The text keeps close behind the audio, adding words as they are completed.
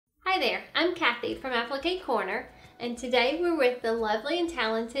Hi there, I'm Kathy from Applique Corner, and today we're with the lovely and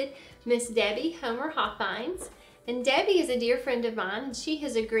talented Miss Debbie Homer-Hofhines. And Debbie is a dear friend of mine, and she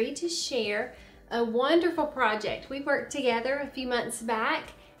has agreed to share a wonderful project. We worked together a few months back,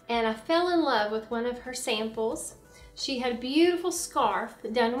 and I fell in love with one of her samples. She had a beautiful scarf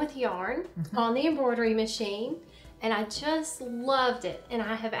done with yarn on the embroidery machine, and I just loved it. And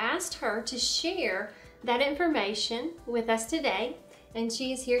I have asked her to share that information with us today, and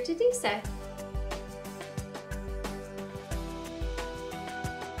she is here to do so.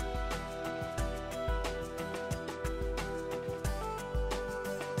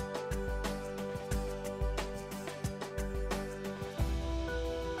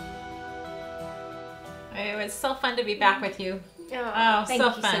 It was so fun to be back with you. Oh, thank so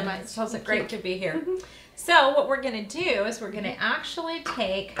you fun. so much. So it's great to be here. So what we're going to do is we're going to actually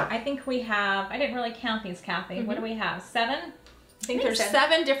take, I think we have, I didn't really count these, Kathy. What do we have? 7? I think there's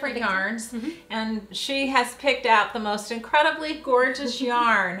 7 different yarns, and she has picked out the most incredibly gorgeous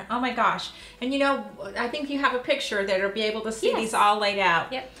yarn. Oh my gosh. And you know, I think you have a picture that'll be able to see these all laid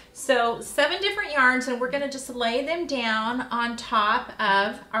out. Yep. So 7 different yarns, and we're going to just lay them down on top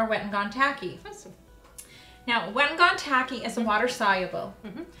of our Wet and Gone Tacky. Awesome. Now, Wet and Gone Tacky is water soluble.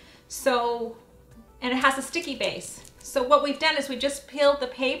 So, and it has a sticky base. So what we've done is we just peeled the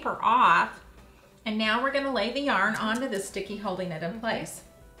paper off, and now we're going to lay the yarn onto the sticky, holding it in place.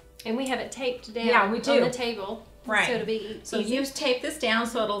 And we have it taped down Yeah, we do. on the table. Right. So it'll be So easy. you tape this down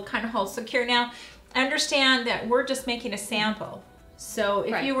so it'll kind of hold secure. Now, understand that we're just making a sample. So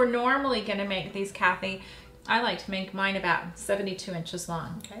if you were normally going to make these, Kathy, I like to make mine about 72 inches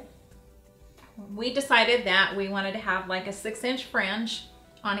long. Okay. We decided that we wanted to have like a 6-inch fringe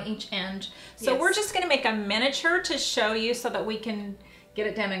on each end. So we're just going to make a miniature to show you so that we can get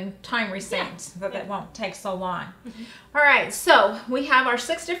it done in time restraints, so that it won't take so long. All right, so we have our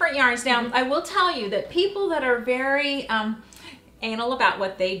 6 different yarns. Now, I will tell you that people that are very anal about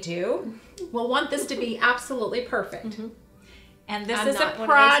what they do will want this to be absolutely perfect. And this is a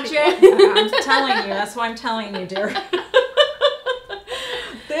project. I'm telling you, that's why I'm telling you, dear.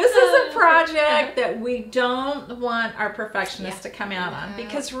 This is a project that we don't want our perfectionists to come out on,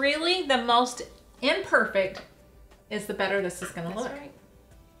 because really the most imperfect is the better this is going to look. Right.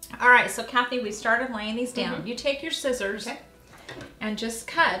 All right, so Kathy, we started laying these down. You take your scissors and just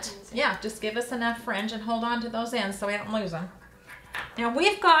cut. Yeah, just give us enough fringe and hold on to those ends so we don't lose them. Now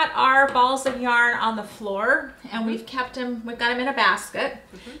we've got our balls of yarn on the floor, and we've got them in a basket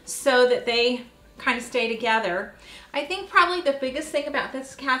so that they kind of stay together. I think probably the biggest thing about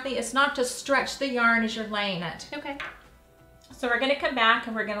this, Kathy, is not to stretch the yarn as you're laying it. Okay. So we're going to come back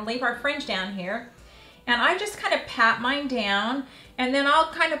and we're going to leave our fringe down here. And I just kind of pat mine down, and then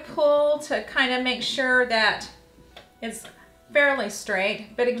I'll kind of pull to kind of make sure that it's fairly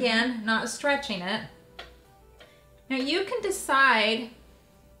straight, but again, not stretching it. Now you can decide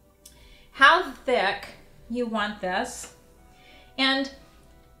how thick you want this, and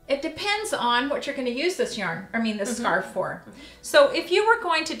it depends on what you're going to use this yarn, this scarf for. So if you were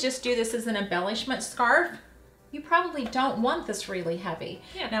going to just do this as an embellishment scarf, you probably don't want this really heavy.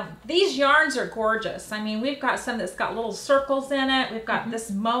 Now, these yarns are gorgeous. I mean, we've got some that's got little circles in it. We've got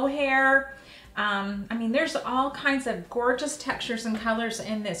this mohair. There's all kinds of gorgeous textures and colors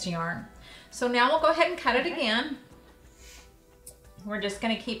in this yarn. So now we'll go ahead and cut it again. We're just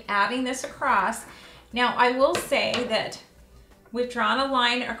going to keep adding this across. Now, I will say that we've drawn a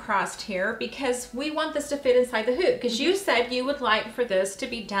line across here because we want this to fit inside the hoop, because you said you would like for this to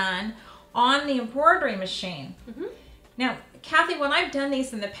be done on the embroidery machine. Now, Kathy, when I've done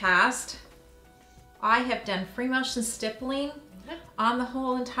these in the past, I have done free motion stippling on the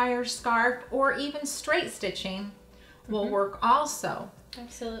whole entire scarf, or even straight stitching will work also.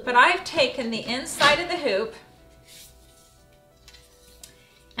 Absolutely. But I've taken the inside of the hoop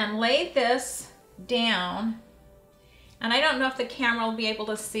and laid this down. And I don't know if the camera will be able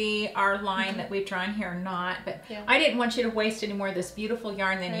to see our line that we've drawn here or not, but I didn't want you to waste any more of this beautiful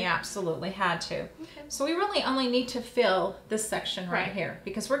yarn than you absolutely had to. So we really only need to fill this section right here,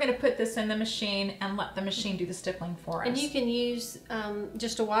 because we're going to put this in the machine and let the machine do the stippling for us. And you can use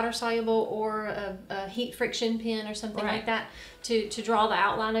just a water soluble or a heat friction pen or something like that to draw the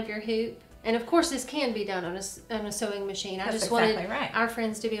outline of your hoop. And of course, this can be done on a sewing machine. I just wanted our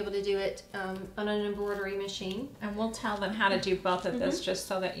friends to be able to do it on an embroidery machine. And we'll tell them how to do both of this just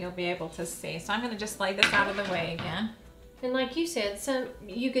so that you'll be able to see. So I'm going to just lay this out of the way again. And like you said,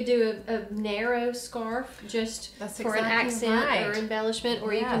 you could do a narrow scarf just for an accent or embellishment,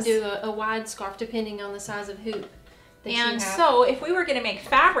 or you can do a wide scarf depending on the size of hoop. And so if we were going to make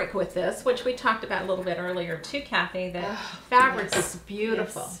fabric with this, which we talked about a little bit earlier too, Kathy, that fabric is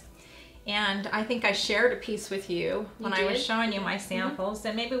beautiful. And I think I shared a piece with you when I was showing you my samples.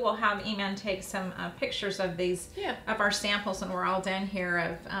 And maybe we'll have Eman take some pictures of these, of our samples, when we're all done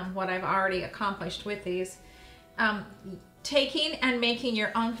here, of what I've already accomplished with these. Taking and making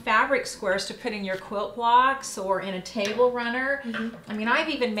your own fabric squares to put in your quilt blocks or in a table runner. I mean, I've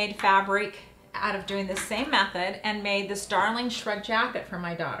even made fabric out of doing the same method and made this darling shrug jacket for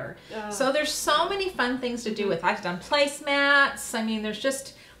my daughter. So there's so many fun things to do with. I've done placemats. I mean, there's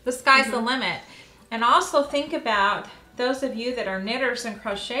just, the sky's the limit. And also think about those of you that are knitters and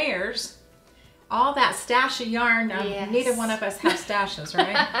crocheters, all that stash of yarn. Neither one of us have stashes,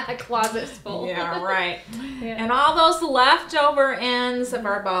 right? Closets full. Yeah, right. And all those leftover ends of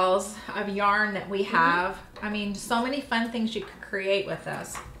our balls of yarn that we have. I mean, so many fun things you could create with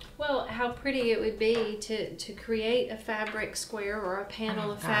this. Well, how pretty it would be to create a fabric square or a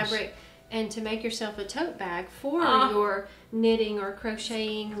panel of fabric, and to make yourself a tote bag for your knitting or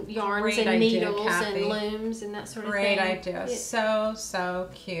crocheting yarns and needles and looms and that sort of thing. Great idea. So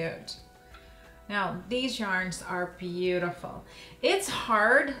cute. Now, these yarns are beautiful. It's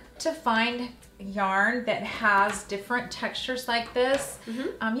hard to find yarn that has different textures like this.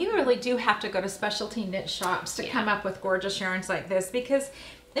 You really do have to go to specialty knit shops to come up with gorgeous yarns like this, because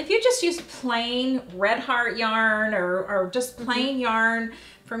if you just use plain red heart yarn or just plain yarn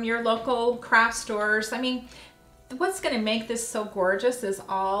from your local craft stores, I mean, what's going to make this so gorgeous is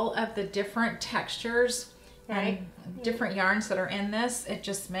all of the different textures and different yarns that are in this. It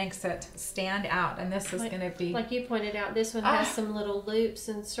just makes it stand out, and this is going to be, like you pointed out, this one has some little loops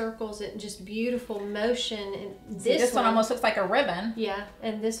and circles and just beautiful motion. And this one almost looks like a ribbon. Yeah,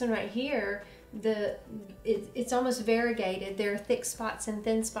 and this one right here, it's almost variegated. There are thick spots and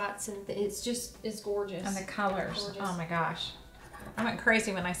thin spots, and it's gorgeous. And the colors, oh my gosh. I went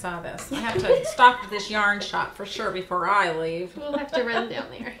crazy when I saw this. I have to stop at this yarn shop for sure before I leave. We'll have to run down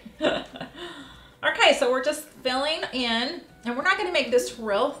there. Okay, so we're just filling in, and we're not going to make this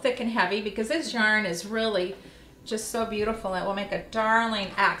real thick and heavy because this yarn is really just so beautiful. It will make a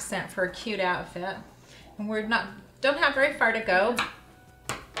darling accent for a cute outfit. And don't have very far to go.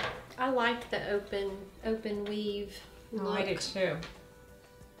 I like the open weave look. Oh, I do too.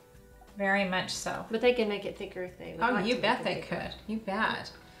 Very much so. But they can make it thicker if they would. Oh, you bet they could. You bet.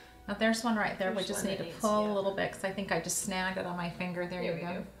 Now there's one right there. We just need to pull a little bit because I think I just snagged it on my finger. There you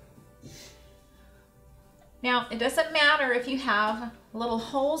go. Now, it doesn't matter if you have little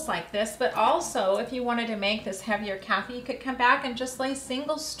holes like this, but also if you wanted to make this heavier, Kathy, you could come back and just lay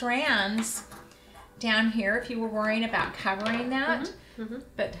single strands down here if you were worrying about covering that.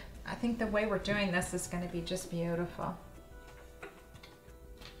 But I think the way we're doing this is going to be just beautiful.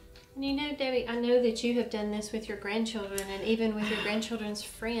 And you know, Debbie, I know that you have done this with your grandchildren and even with your grandchildren's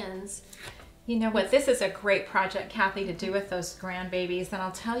friends. You know what, this is a great project, Kathy, to do with those grandbabies, and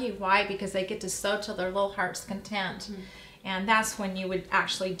I'll tell you why, because they get to sew till their little heart's content. And that's when you would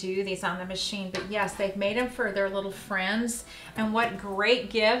actually do these on the machine. But yes, they've made them for their little friends, and what great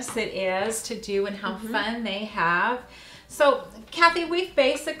gifts it is to do and how fun they have. So, Kathy, we've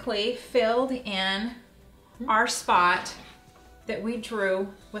basically filled in our spot that we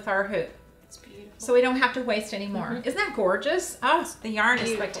drew with our hoop. It's beautiful. So we don't have to waste any more. Isn't that gorgeous? Oh, the yarn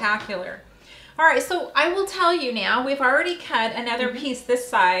is spectacular. All right, so I will tell you now, we've already cut another piece this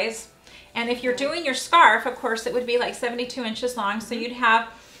size. And if you're doing your scarf, of course, it would be like 72 inches long. So you'd have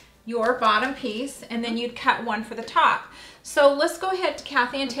your bottom piece, and then you'd cut one for the top. So let's go ahead,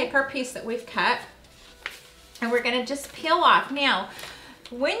 Kathy, and take our piece that we've cut. And we're gonna just peel off. Now,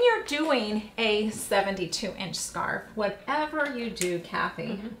 when you're doing a 72-inch scarf, whatever you do,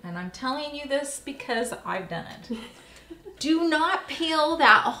 Kathy, and I'm telling you this because I've done it, do not peel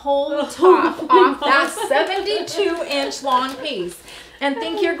that whole top off that 72-inch long piece and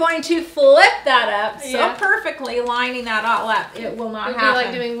think you're going to flip that up so perfectly, lining that all up. It will not happen.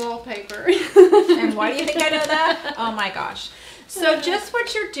 It'd be like doing wallpaper. And why do you think I know that? Oh my gosh. So just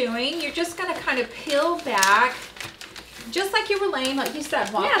what you're doing, you're just going to kind of peel back, just like you were laying, like you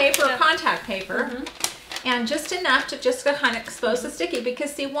said, wallpaper or contact paper. And just enough to just kind of expose the sticky,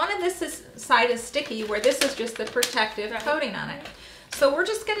 because see, one of this side is sticky where this is just the protective coating on it. So we're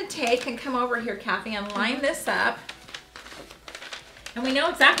just going to take and come over here, Kathy, and line this up. And we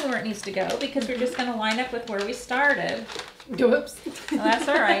know exactly where it needs to go because we're just going to line up with where we started. Whoops. Well, that's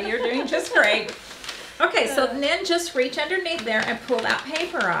all right. You're doing just great. Okay, so then just reach underneath there and pull that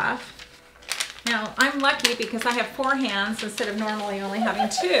paper off. Now, I'm lucky because I have 4 hands instead of normally only having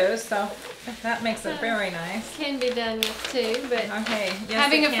 2, so that makes it very nice. Can be done with 2, but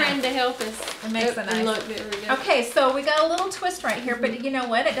having a friend to help us, it makes it nice. Look, there we go. Okay, so we got a little twist right here, but you know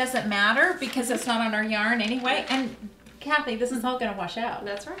what? It doesn't matter because it's not on our yarn anyway. And Kathy, this is all going to wash out.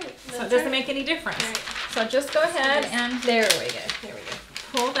 That's right. So it doesn't make any difference. Right. So just go ahead and there we go. There we go.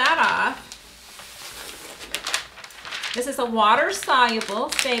 pull that off. This is a water-soluble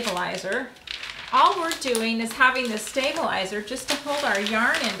stabilizer. All we're doing is having the stabilizer just to hold our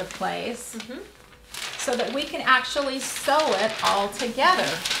yarn into place so that we can actually sew it all together.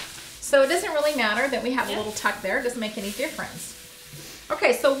 So it doesn't really matter that we have a little tuck there. It doesn't make any difference.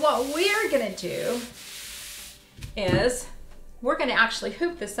 Okay, so what we're going to do is we're going to actually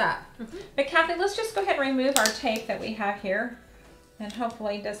hoop this up. But Kathy, let's just go ahead and remove our tape that we have here, and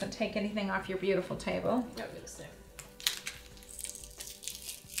hopefully it doesn't take anything off your beautiful table.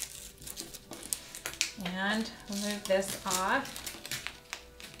 And move this off.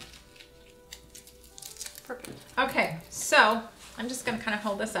 Perfect. Okay, so I'm just going to kind of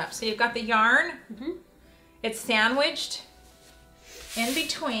hold this up. So you've got the yarn. It's sandwiched in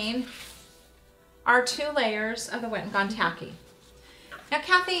between our 2 layers of the Wet and Gone Tacky. Now,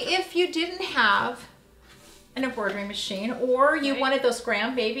 Kathy, if you didn't have an embroidery machine, or you wanted those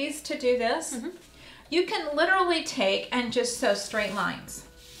grandbabies to do this, you can literally take and just sew straight lines.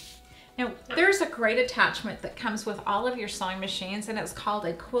 Now, there's a great attachment that comes with all of your sewing machines, and it's called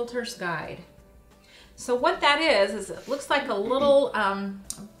a quilter's guide. So what that is it looks like a little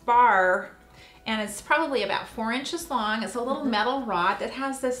bar, and it's probably about 4 inches long. It's a little metal rod that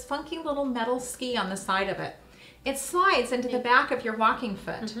has this funky little metal ski on the side of it. It slides into the back of your walking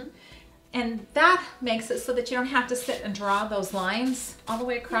foot. And that makes it so that you don't have to sit and draw those lines all the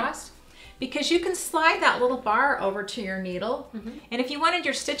way across. Because you can slide that little bar over to your needle. And if you wanted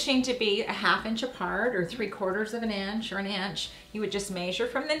your stitching to be a 1/2 inch apart or 3/4 of an inch or an inch, you would just measure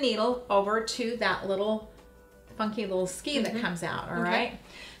from the needle over to that little funky little ski that comes out, all right?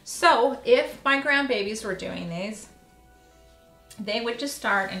 So if my grandbabies were doing these, they would just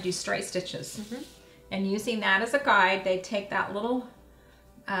start and do straight stitches. And using that as a guide, they'd take that little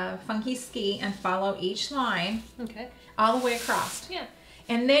funky ski and follow each line all the way across.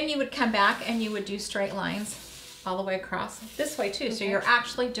 And then you would come back and you would do straight lines all the way across this way too. So you're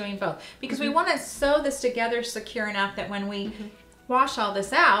actually doing both. Because we want to sew this together secure enough that when we wash all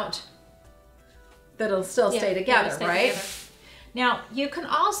this out, that it'll still stay together, right? Now, you can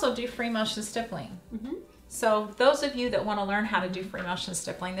also do free motion stippling. So those of you that want to learn how to do free motion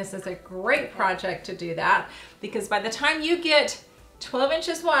stippling, this is a great project to do that, because by the time you get 12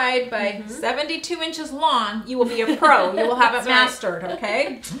 inches wide by 72 inches long, you will be a pro. You will have it mastered,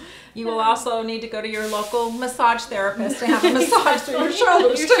 okay? You will also need to go to your local massage therapist to have a massage through your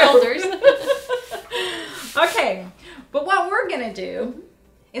shoulders. Okay, but what we're going to do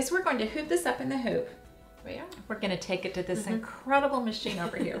is we're going to hoop this up in the hoop. We're going to take it to this incredible machine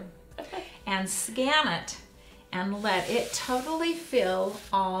over here and scan it and let it totally fill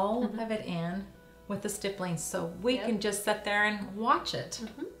all of it in with the stippling, so we can just sit there and watch it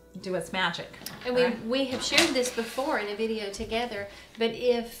do its magic. And we have shared this before in a video together, but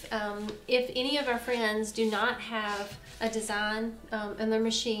if any of our friends do not have a design in their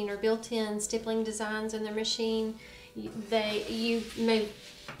machine or built-in stippling designs in their machine, you may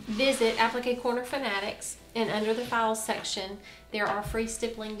visit Applique Corner Fanatics, and under the files section there are free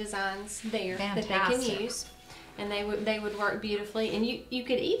stippling designs there that they can use, and they would work beautifully. And you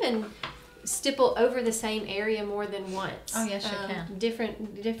could even stipple over the same area more than once. Oh yes, you can.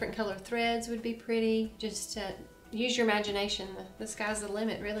 Different color threads would be pretty. Just use your imagination. The sky's the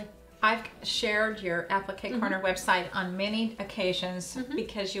limit, really. I've shared your Applique Corner website on many occasions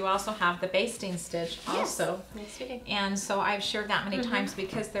because you also have the basting stitch also. Yes, we do. And so I've shared that many times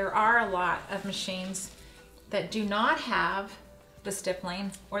because there are a lot of machines that do not have the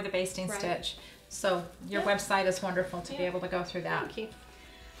stippling or the basting stitch. So your website is wonderful to be able to go through that. Thank you.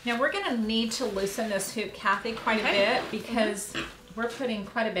 Now we're going to need to loosen this hoop, Kathy, quite a bit because we're putting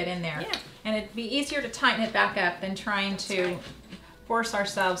quite a bit in there. And it'd be easier to tighten it back up than trying to force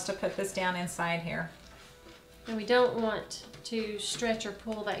ourselves to put this down inside here. And we don't want to stretch or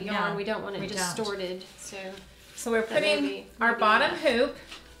pull that yarn. No, we don't want it distorted. So we're putting our bottom hoop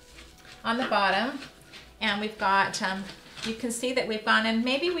on the bottom, and we've got, you can see that we've gone, and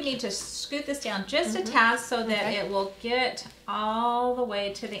maybe we need to scoot this down just a tad so that it will get all the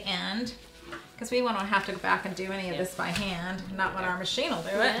way to the end, because we won't have to go back and do any of this by hand, not when our machine will do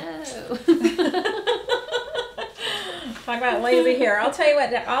it. No. Talk about lazy here. I'll tell you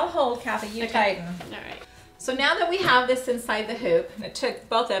what, I'll hold, Kathy, you tighten. All right. So now that we have this inside the hoop, and it took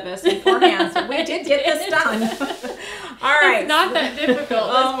both of us in 4 hands, we did get this done. All right. It's not that difficult.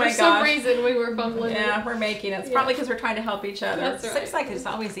 Oh my gosh. For some reason we were fumbling. Yeah, we're making it. It's probably because we're trying to help each other. That's right. Seems like it's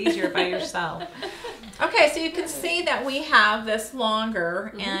always easier by yourself. Okay, so you can see that we have this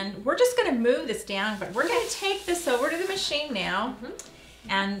longer, and we're just going to move this down, but we're going to take this over to the machine now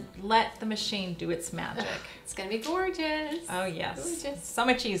and let the machine do its magic. It's going to be gorgeous. Oh, yes. Gorgeous. So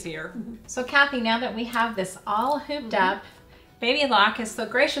much easier. So, Kathy, now that we have this all hooped up, Baby Lock has so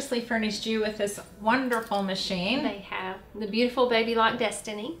graciously furnished you with this wonderful machine. They have the beautiful Baby Lock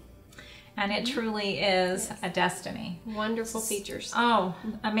Destiny. And it truly is a destiny. Wonderful features. Oh,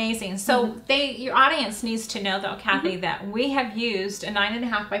 amazing. So your audience needs to know though, Kathy, that we have used a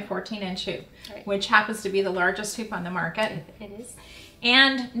 9.5 by 14 inch hoop, which happens to be the largest hoop on the market. It is.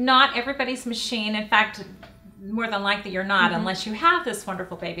 And not everybody's machine, in fact, more than likely you're not, unless you have this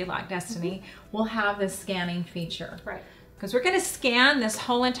wonderful Baby Lock Destiny, will have this scanning feature. Right. Because we're going to scan this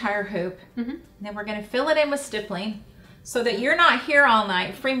whole entire hoop, and then we're going to fill it in with stippling, so that you're not here all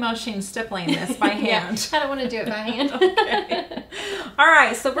night free motion stippling this by hand. I don't want to do it by hand. Okay. All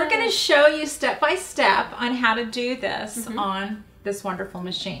right, so we're going to show you step by step on how to do this on this wonderful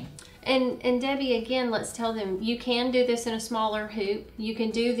machine. And Debbie, again, let's tell them you can do this in a smaller hoop. You can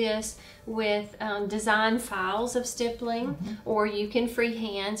do this with design files of stippling, or you can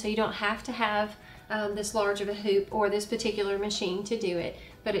freehand, so you don't have to have this large of a hoop or this particular machine to do it.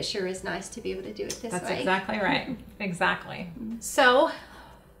 But it sure is nice to be able to do it this way. That's exactly right. Exactly. So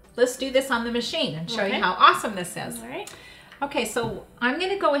let's do this on the machine and show you how awesome this is. All right. Okay, so I'm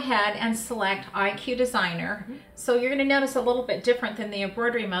going to go ahead and select IQ Designer. So you're going to notice a little bit different than the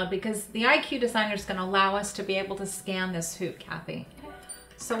embroidery mode, because the IQ Designer is going to allow us to be able to scan this hoop, Kathy.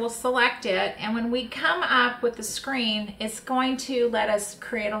 So we'll select it, and when we come up with the screen, it's going to let us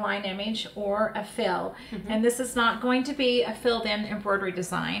create a line image or a fill. And this is not going to be a filled in embroidery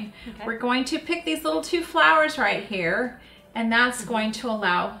design. We're going to pick these little two flowers right here, and that's going to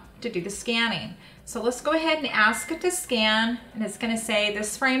allow to do the scanning. So let's go ahead and ask it to scan, and it's going to say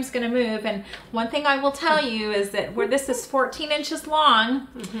this frame's going to move. And one thing I will tell you is that where this is 14 inches long,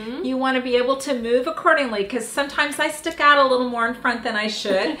 you want to be able to move accordingly, because sometimes I stick out a little more in front than I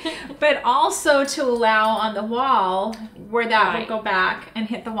should, but also to allow on the wall where that will go back and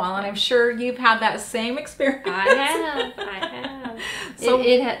hit the wall. And I'm sure you've had that same experience. I have. So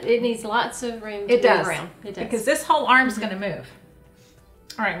it needs lots of room to move around. It does. Because this whole arm's going to move.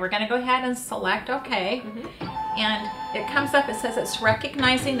 All right, we're going to go ahead and select OK, and it comes up, it says it's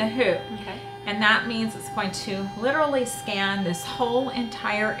recognizing the hoop, and that means it's going to literally scan this whole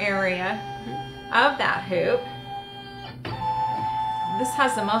entire area of that hoop. This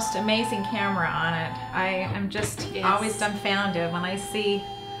has the most amazing camera on it. I am just always dumbfounded when I see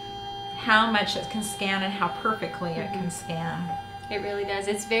how much it can scan and how perfectly it can scan. It really does.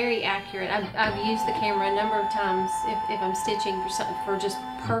 It's very accurate. I've used the camera a number of times if I'm stitching for something, for just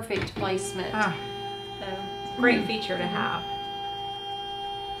perfect placement. So, great feature to have.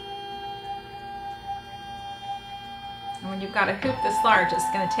 And when you've got a hoop this large,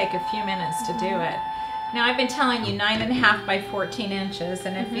 it's going to take a few minutes to do it. Now I've been telling you 9.5 by 14 inches,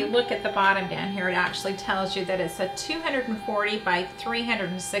 and if you look at the bottom down here, it actually tells you that it's a 240 by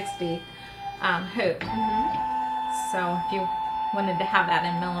 360 hoop. So if you wanted to have that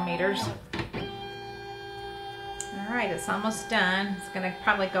in millimeters. All right, it's almost done. It's going to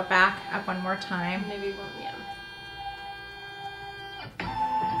probably go back up one more time. Maybe one, yeah.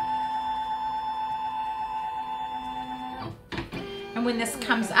 And when this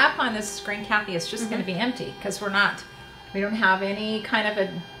comes up on this screen, Kathy, it's just going to be empty, because we don't have any kind of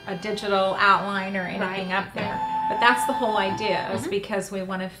a digital outline or anything up there. But that's the whole idea, is because we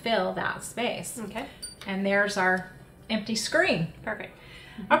want to fill that space. Okay. And there's our empty screen. Perfect.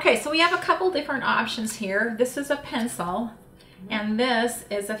 Okay, so we have a couple different options here. This is a pencil, and this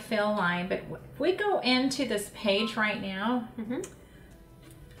is a fill line. But if we go into this page right now,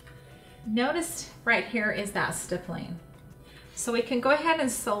 notice right here is that stippling. So we can go ahead and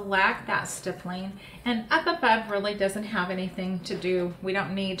select that stippling, and up above really doesn't have anything to do. We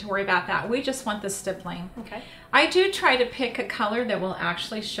don't need to worry about that. We just want the stippling. Okay. I do try to pick a color that will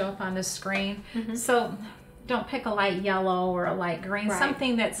actually show up on the screen. So don't pick a light yellow or a light green,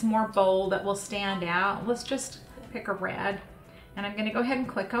 something that's more bold that will stand out. Let's just pick a red, and I'm going to go ahead and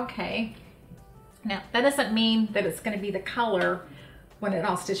click OK. Now that doesn't mean that it's going to be the color when it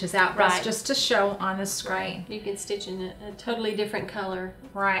all stitches out. That's just to show on the screen. You can stitch in a totally different color.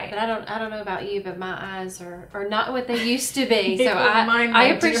 Right. But I don't know about you, but my eyes are not what they used to be. So I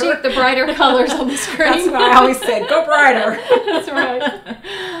appreciate the brighter colors on the screen. That's what I always said. Go brighter. That's right.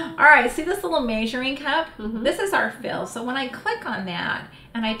 All right. See this little measuring cup? This is our fill. So when I click on that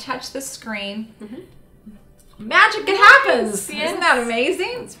and I touch the screen, magic happens. Yes. Isn't that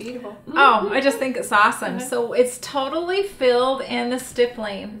amazing? It's beautiful. Oh, I just think it's awesome. So it's totally filled in the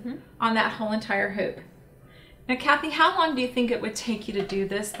stippling on that whole entire hoop. Now, Kathy, how long do you think it would take you to do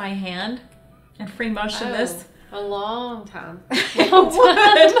this by hand and free motion this? A long time. It would.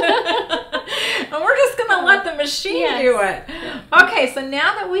 And we're just going to let the machine do it. Okay, so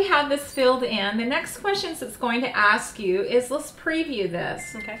now that we have this filled in, the next questions it's going to ask you is, let's preview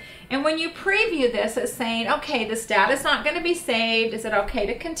this. Okay. And when you preview this, it's saying, okay, this data is not going to be saved. Is it okay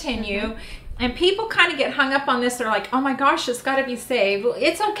to continue? And people kind of get hung up on this. They're like, oh my gosh, it's got to be saved. Well,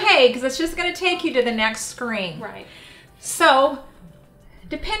 it's okay, because it's just going to take you to the next screen. Right. So,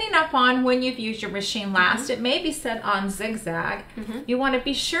 depending upon when you've used your machine last, it may be set on zigzag. You want to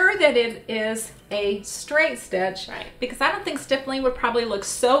be sure that it is a straight stitch, because I don't think stippling would probably look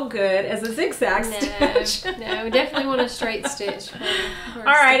so good as a zigzag stitch. No, definitely want a straight stitch. All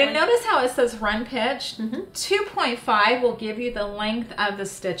right, and notice how it says run pitch. 2.5 will give you the length of the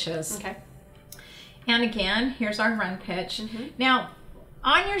stitches. Okay. And again, here's our run pitch. Now,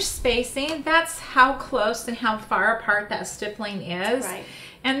 on your spacing, that's how close and how far apart that stippling is. Right.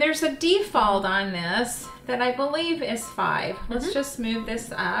 And there's a default on this that I believe is 5. Let's just move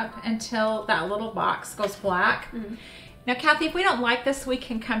this up until that little box goes black. Now, Kathy, if we don't like this, we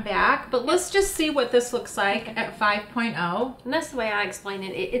can come back, but let's just see what this looks like at 5.0. And that's the way I explain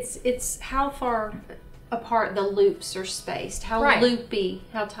it. It's how far apart the loops are spaced, how loopy,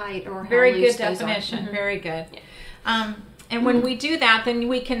 how tight, or how Very loose good those definition. are. Very good. And when we do that, then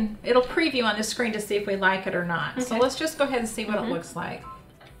we can, it'll preview on the screen to see if we like it or not. So let's just go ahead and see what it looks like.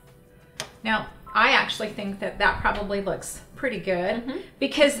 Now, I actually think that that probably looks pretty good,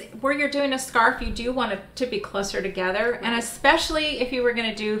 because where you're doing a scarf, you do want it to be closer together. And especially if you were going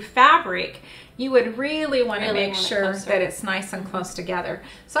to do fabric, you would really want to make sure that it's nice and close together.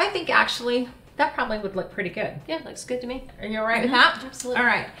 So I think actually that probably would look pretty good. Yeah, looks good to me. Are you all right with that? Absolutely. All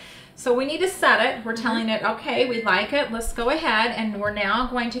right. So we need to set it. We're telling it, okay, we like it. Let's go ahead, and we're now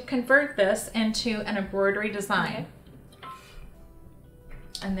going to convert this into an embroidery design.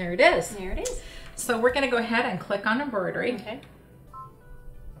 And there it is. There it is. So we're going to go ahead and click on embroidery. Okay.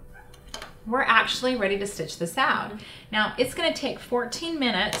 We're actually ready to stitch this out. Now, it's going to take 14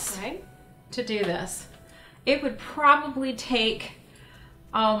 minutes to do this. It would probably take,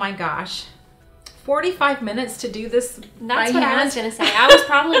 oh my gosh, 45 minutes to do this That's by what hand. I was going to say. I was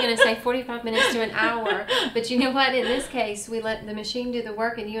probably going to say 45 minutes to an hour. But you know what? In this case, we let the machine do the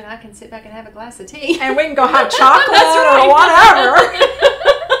work, and you and I can sit back and have a glass of tea. And we can go have chocolate or whatever.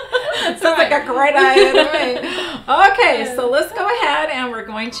 Sounds like a great idea to me. Okay, so let's go ahead, and we're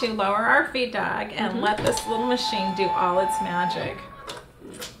going to lower our feed dog and let this little machine do all its magic.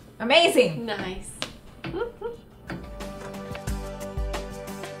 Amazing. Nice.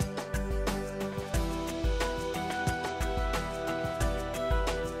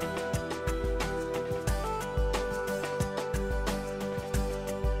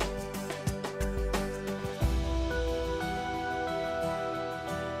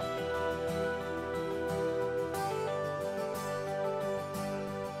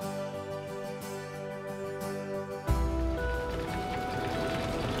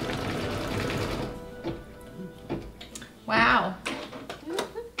 Wow.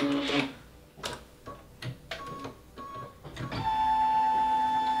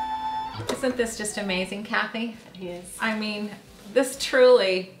 Isn't this just amazing, Kathy? Yes. I mean, this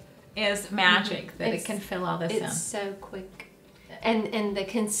truly is magic that it can fill all this in. It's so quick. And the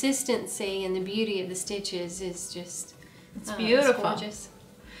consistency and the beauty of the stitches is just It's beautiful. It's gorgeous.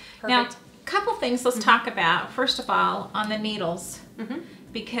 Now, Perfect. a couple things let's talk about. First of all, on the needles,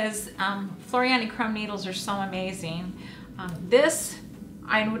 because Floriani Chrome needles are so amazing. This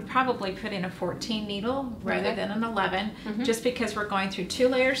I would probably put in a 14 needle rather than an 11, just because we're going through 2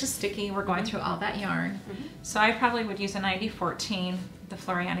 layers of sticky, we're going through all that yarn. So I probably would use a 90-14, the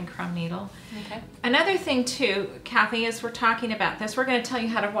Floriani Chrome needle. Okay. Another thing too, Kathy, is we're talking about this. We're going to tell you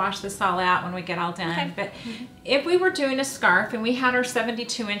how to wash this all out when we get all done. Okay. But if we were doing a scarf and we had our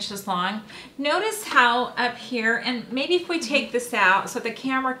 72 inches long, notice how up here, and maybe if we take this out so the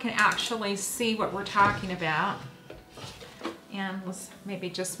camera can actually see what we're talking about. And let's maybe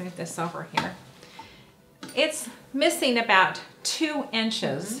just move this over here. It's missing about 2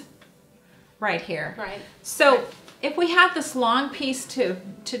 inches right here. Right. So if we have this long piece to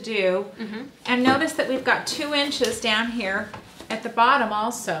do, and notice that we've got 2 inches down here at the bottom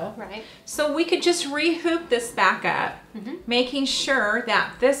also. Right. So we could just re-hoop this back up, making sure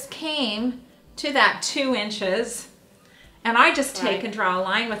that this came to that 2 inches. And I just take and draw a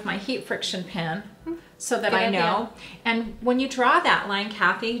line with my heat friction pen. so that Good I know. idea. And when you draw that line,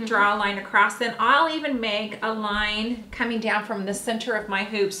 Kathy, draw a line across, then I'll even make a line coming down from the center of my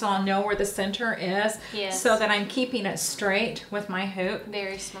hoop so I'll know where the center is. Yes. So that I'm keeping it straight with my hoop.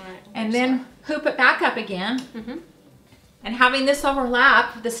 Very smart. And then hoop it back up again. Mm-hmm. And having this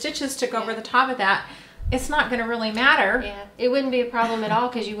overlap, the stitches to go over the top of that, it's not going to really matter. Yeah, it wouldn't be a problem at all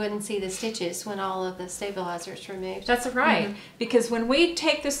because you wouldn't see the stitches when all of the stabilizer is removed. That's right. Because when we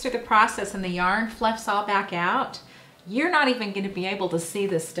take this through the process and the yarn fluffs all back out, you're not even going to be able to see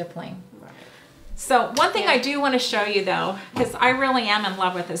the stippling. Right. So one thing I do want to show you though, because I really am in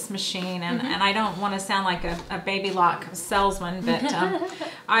love with this machine, and, and I don't want to sound like a baby lock salesman, but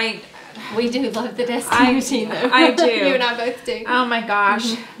we do love the Destiny machine though. I do. You and I both do. Oh my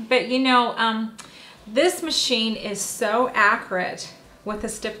gosh. But you know, this machine is so accurate with the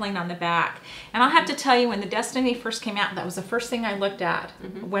stippling on the back. And I'll have to tell you, when the Destiny first came out, that was the first thing I looked at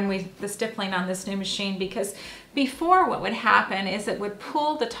when the stippling on this new machine, because before what would happen is it would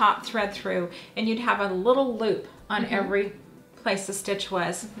pull the top thread through and you'd have a little loop on every place the stitch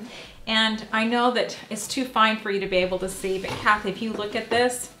was. And I know that it's too fine for you to be able to see, but Kathy, if you look at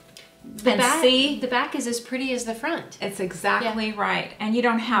this, the back is as pretty as the front. It's exactly right. And you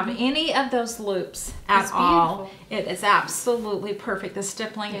don't have any of those loops at all. It is absolutely perfect. The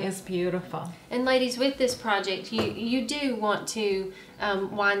stippling is beautiful. And ladies, with this project, you do want to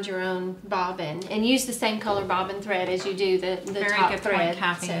wind your own bobbin and use the same color bobbin thread as you do the Very top good thread. point,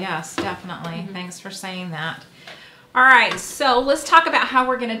 Kathy. So. Yes, definitely. Thanks for saying that. All right, so let's talk about how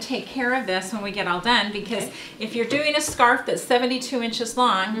we're going to take care of this when we get all done, because if you're doing a scarf that's 72 inches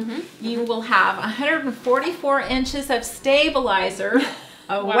long, you will have 144 inches of stabilizer,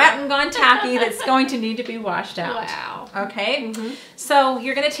 a wet and gone tacky that's going to need to be washed out. Wow. Okay, so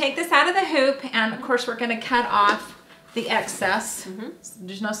you're going to take this out of the hoop, and of course we're going to cut off the excess.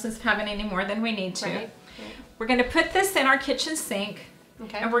 There's no sense of having any more than we need to. Right. We're going to put this in our kitchen sink,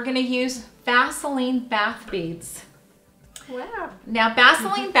 and we're going to use Vaseline bath beads. Wow. Now,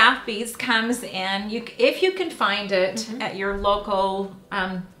 Vaseline bath beads comes in, if you can find it at your local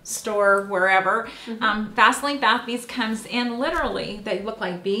store, wherever. Vaseline bath beads comes in literally, they look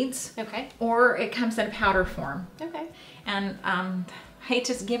like beads. Okay. Or it comes in powder form. Okay. And hate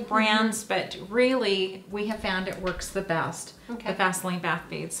to give brands, but really we have found it works the best, the Vaseline bath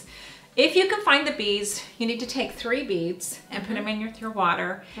beads. If you can find the beads, you need to take 3 beads and put them in your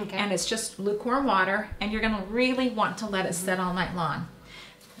water, and it's just lukewarm water, and you're going to really want to let it sit all night long.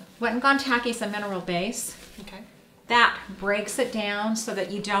 Wet and Gone Tacky is a mineral base. That breaks it down so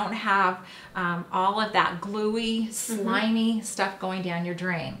that you don't have all of that gluey, slimy stuff going down your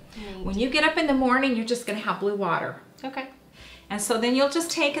drain. When you get up in the morning, you're just going to have blue water. Okay. And so then you'll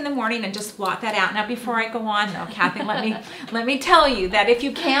just take in the morning and just blot that out. Now, before I go on though, Kathy, let me tell you that if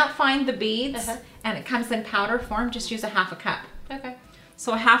you can't find the beads and it comes in powder form, just use a ½ cup. Okay.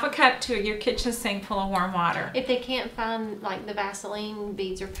 So a ½ cup to your kitchen sink full of warm water. If they can't find like the Vaseline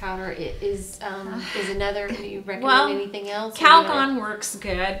beads or powder, is another, do you recommend anything else? Calgon works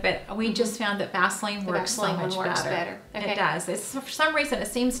good, but we just found that Vaseline works so much better. Okay. It does. For some reason, it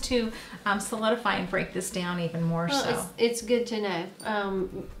seems to solidify and break this down even more. Well, it's good to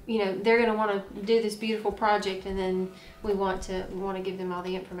know. You know, they're going to want to do this beautiful project, and then we want to give them all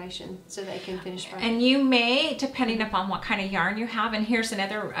the information so they can finish. And you may, depending upon what kind of yarn you have, and here's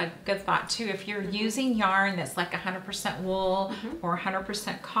another good thought too, if you're using yarn that's like 100% wool or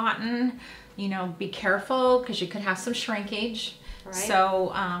 100% cotton, you know, be careful because you could have some shrinkage. Right.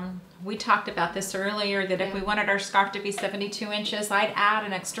 So we talked about this earlier, that if we wanted our scarf to be 72 inches, I'd add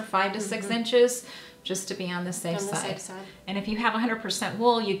an extra 5 to 6 inches just to be on the safe side. And if you have 100%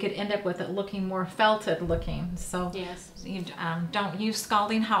 wool, you could end up with it looking more felted looking. So you don't use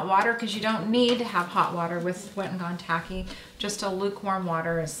scalding hot water, because you don't need to have hot water with Wet and Gone Tacky. Just a lukewarm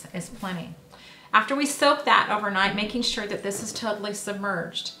water is plenty. After we soak that overnight, making sure that this is totally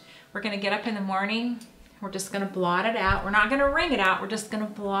submerged, we're going to get up in the morning. We're just going to blot it out. We're not going to wring it out. We're just going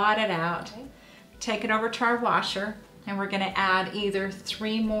to blot it out. Take it over to our washer, and we're going to add either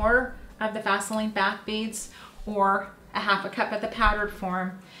 3 more of the Vaseline bath beads or a ½ cup of the powdered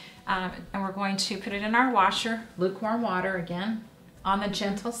form, and we're going to put it in our washer, lukewarm water again, on the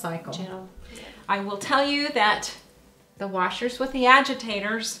gentle cycle. I will tell you that the washers with the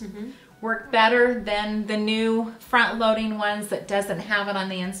agitators work better than the new front-loading ones that doesn't have it on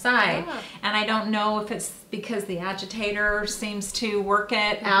the inside. And I don't know if it's because the agitator seems to work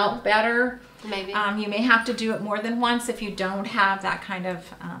it out better. Maybe. You may have to do it more than once if you don't have that kind of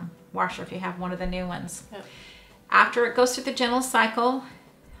washer, if you have one of the new ones. After it goes through the gentle cycle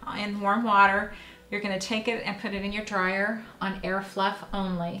in warm water, You're going to take it and put it in your dryer on air fluff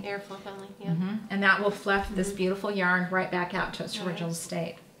only. Air fluff only, yeah. And that will fluff this beautiful yarn right back out to its original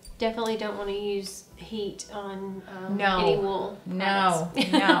state. Definitely don't want to use heat on no, any wool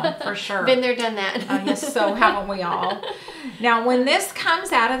products. No, for sure. Been there, done that. Yes, so haven't we all? Now, when this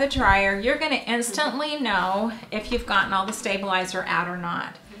comes out of the dryer, you're going to instantly know if you've gotten all the stabilizer out or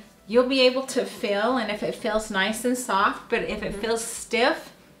not. You'll be able to feel, and if it feels nice and soft, but if it feels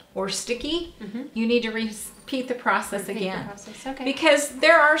stiff or sticky, you need to repeat the process again. Okay. Because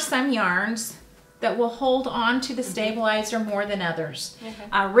there are some yarns that will hold on to the stabilizer more than others.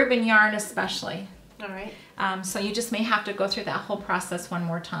 Ribbon yarn especially. All right. So you just may have to go through that whole process one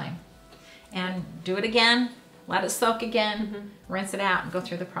more time. And do it again, let it soak again, rinse it out and go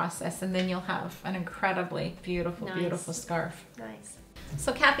through the process, and then you'll have an incredibly beautiful, beautiful scarf. Nice.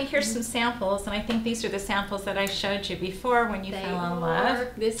 So Kathy, here's some samples, and I think these are the samples that I showed you before when you fell in love.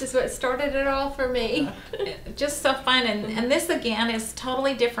 This is what started it all for me. Just so fun, and this again is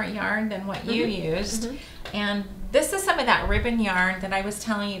totally different yarn than what you used. And this is some of that ribbon yarn that I was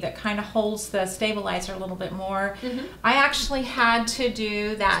telling you that kind of holds the stabilizer a little bit more. I actually had to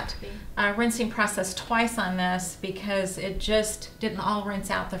do that rinsing process twice on this because it just didn't all rinse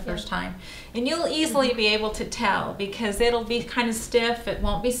out the first time. And you'll easily be able to tell because it'll be kind of stiff, it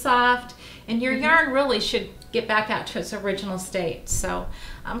won't be soft, and your yarn really should get back out to its original state. So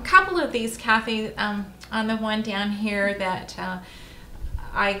a couple of these, Kathy, on the one down here that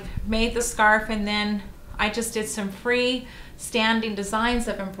I made the scarf, and then I just did some free standing designs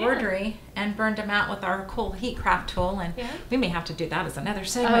of embroidery and burned them out with our cool heat craft tool, and we may have to do that as another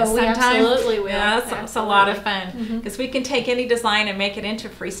segment sometime. We absolutely will. Yeah, it's a lot of fun because we can take any design and make it into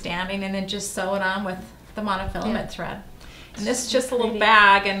freestanding and then just sew it on with the monofilament thread. And this is just a little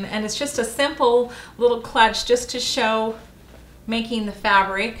bag, and it's just a simple little clutch just to show making the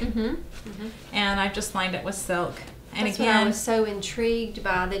fabric. And I just lined it with silk. And That's again, what I was so intrigued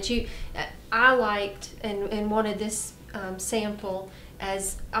by, that I liked and wanted this sample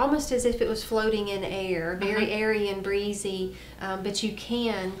as almost as if it was floating in air, very airy and breezy, but you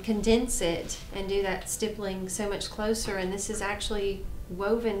can condense it and do that stippling so much closer, and this is actually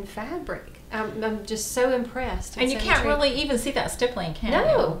woven fabric. I'm just so impressed. And you can't really even see that stippling, can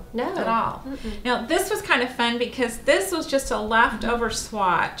you? No, at all. Now this was kind of fun because this was just a leftover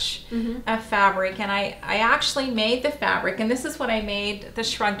swatch of fabric, and I actually made the fabric, and this is what I made the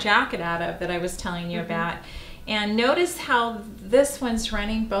shrug jacket out of that I was telling you about. And notice how this one's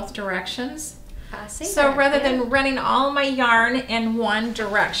running both directions. I see. So rather than running all my yarn in one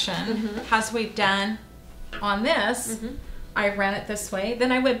direction, as we've done on this, I ran it this way.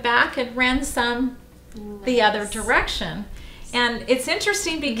 Then I went back and ran some the other direction. And it's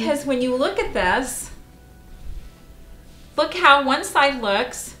interesting because when you look at this, look how one side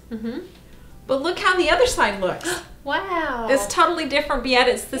looks, but look how the other side looks. Wow. It's totally different, but yet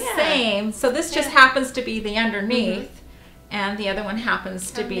it's the same. So this just happens to be the underneath, and the other one happens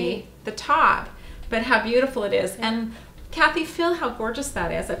to be the top. But how beautiful it is. And Kathy, feel how gorgeous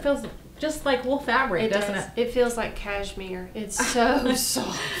that is. It feels just like wool fabric, doesn't it? It feels like cashmere. It's so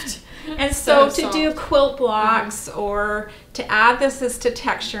soft. And so to do quilt blocks or to add this as to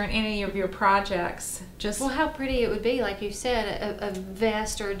texture in any of your projects, just well, how pretty it would be, like you said, a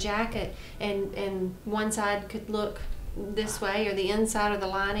vest or a jacket, and one side could look this way, or the inside or the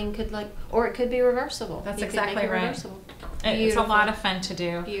lining could look, or it could be reversible. That's you exactly could make it right. Reversible. It's a lot of fun to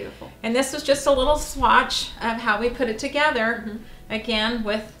do. Beautiful. And this was just a little swatch of how we put it together. Again,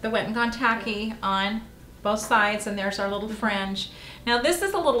 with the Wet and Gone tacky on both sides, and there's our little fringe. Now this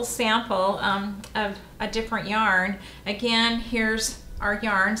is a little sample of a different yarn. Again, here's our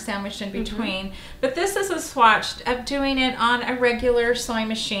yarn sandwiched in between. But this is a swatch of doing it on a regular sewing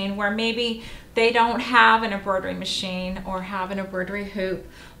machine where maybe they don't have an embroidery machine or have an embroidery hoop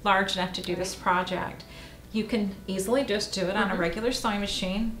large enough to do this project. You can easily just do it on a regular sewing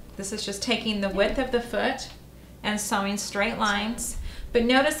machine. This is just taking the width of the foot and sewing straight lines. But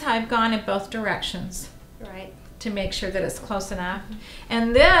notice how I've gone in both directions to make sure that it's close enough.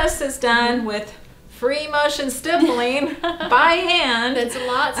 And this is done with free motion stippling by hand. That's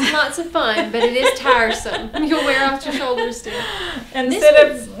lots and lots of fun, but it is tiresome. You'll wear out your shoulders too. Instead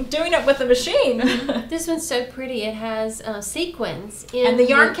of doing it with a machine. This one's so pretty. It has sequins. And the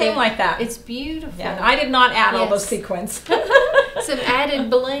yarn came like that. It's beautiful. Yeah, I did not add all those sequins. Some added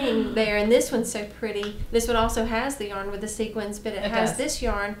bling there, and this one's so pretty. This one also has the yarn with the sequins, but it has this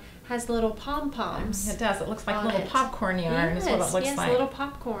yarn has little pom-poms. It does. It looks like little popcorn yarn is what it looks like. Yes, little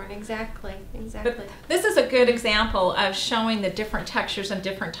popcorn. Exactly. Exactly. But this is a good example of showing the different textures and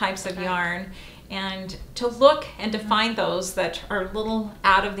different types of yarn, and to look and to find those that are a little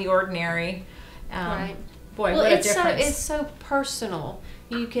out of the ordinary Right. Boy, well, what a it's difference. it's so personal.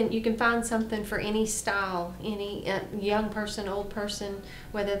 You can find something for any style, any young person, old person,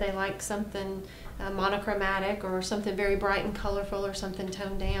 whether they like something monochromatic or something very bright and colorful or something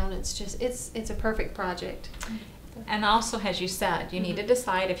toned down. It's just it's a perfect project. And also, as you said, you need to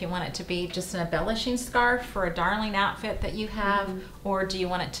decide if you want it to be just an embellishing scarf for a darling outfit that you have, or do you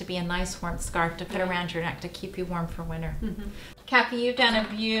want it to be a nice warm scarf to put around your neck to keep you warm for winter. Kathy, you've done a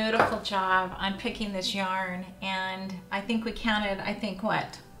beautiful job on picking this yarn, and I think we counted,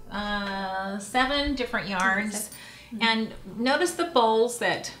 what, 7 different yarns. And notice the bowls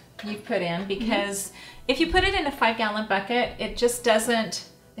that you've put in, because if you put it in a 5-gallon bucket, it just doesn't,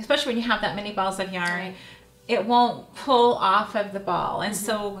 especially when you have that many balls of yarn, it won't pull off of the ball. And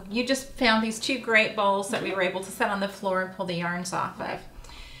so you just found these 2 great bowls that we were able to set on the floor and pull the yarns off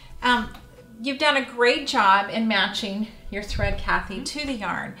of. You've done a great job in matching your thread, Kathy, to the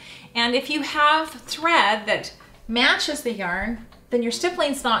yarn. And if you have thread that matches the yarn, then your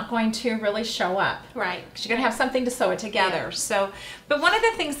stippling's not going to really show up. Right. Because you're going to have something to sew it together. So, but one of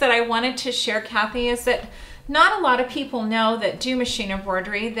the things that I wanted to share, Kathy, is that not a lot of people know that do machine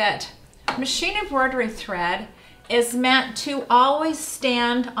embroidery that machine embroidery thread is meant to always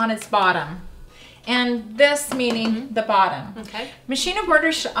stand on its bottom. And this meaning the bottom. Okay. Machine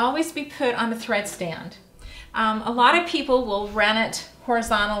embroidery should always be put on a thread stand. A lot of people will run it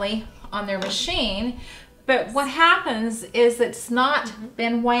horizontally on their machine, but what happens is it's not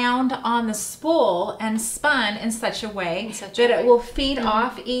been wound on the spool and spun in such a way that it will feed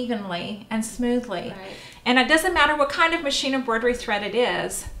off evenly and smoothly. Right. And it doesn't matter what kind of machine embroidery thread it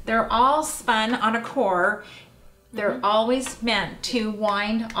is, they're all spun on a core. They're always meant to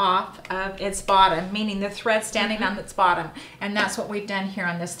wind off of its bottom, meaning the thread standing on its bottom. And that's what we've done here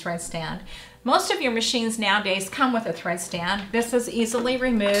on this thread stand. Most of your machines nowadays come with a thread stand. This is easily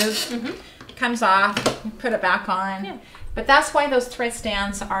removed, comes off, you put it back on. Yeah. But that's why those thread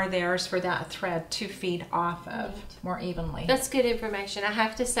stands are theirs, for that thread to feed off of more evenly. That's good information. I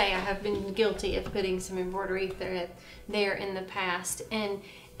have to say I have been guilty of putting some embroidery thread there in the past. And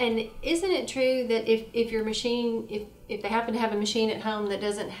isn't it true that if your machine, if they happen to have a machine at home that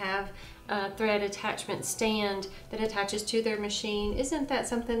doesn't have a thread attachment stand that attaches to their machine, isn't that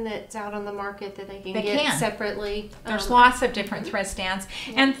something that's out on the market that they can get separately? There's lots of different thread stands.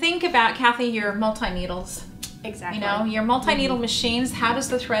 And think about, Kathy, your multi-needles. Exactly. You know, your multi-needle machines, how does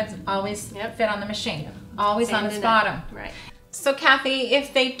the thread always fit on the machine? Always on its bottom. Right. So Kathy,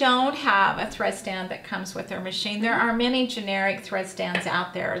 if they don't have a thread stand that comes with their machine, there are many generic thread stands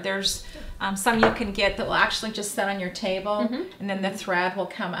out there. There's some you can get that will actually just sit on your table, and then the thread will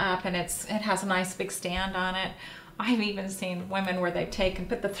come up, and it has a nice big stand on it. I've even seen women where they take and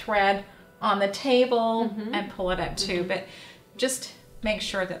put the thread on the table and pull it up too. But just make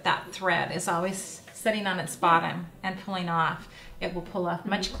sure that that thread is always sitting on its bottom and pulling off. It will pull off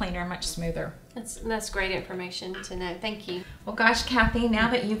much cleaner, much smoother. That's great information to know. Thank you. Well, gosh, Kathy, now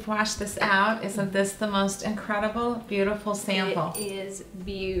that you've washed this out, isn't this the most incredible, beautiful sample? It is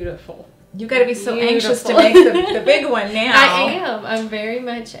beautiful. You've got to be so anxious to make the big one now. I am. I very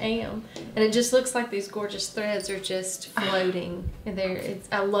much am. And it just looks like these gorgeous threads are just floating. And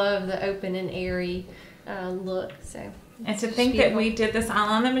I love the open and airy look. So. And to think that we did this all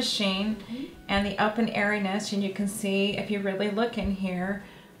on the machine and the open airiness, and you can see, if you really look in here,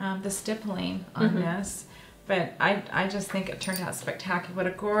 the stippling on this. But I just think it turned out spectacular. What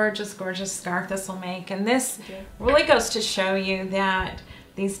a gorgeous, gorgeous scarf this will make. And this really goes to show you that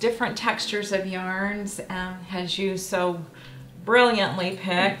these different textures of yarns, as you so brilliantly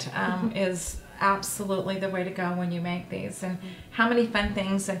picked, is absolutely the way to go when you make these. And how many fun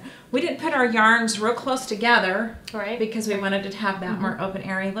things. And we didn't put our yarns real close together because we wanted to have that more open,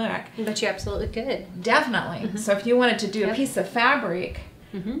 airy look. But you absolutely could. Definitely. So if you wanted to do a piece of fabric,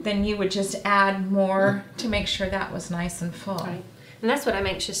 then you would just add more to make sure that was nice and full. Right. And that's what I'm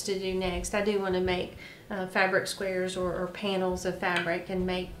anxious to do next. I do want to make fabric squares or panels of fabric and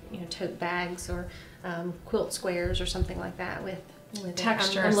make tote bags or quilt squares or something like that with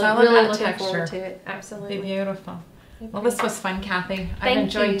texture. I'm so really looking forward to it. Absolutely. Be beautiful. Well, this was fun, Kathy. I've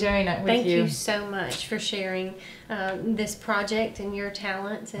enjoyed doing it with you. Thank you so much for sharing this project and your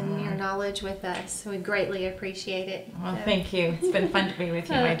talents and your knowledge with us. We greatly appreciate it. Well, thank you. It's been fun to be with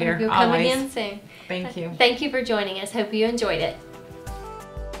you, my dear. You'll come again soon. Thank you. Thank you for joining us. Hope you enjoyed it.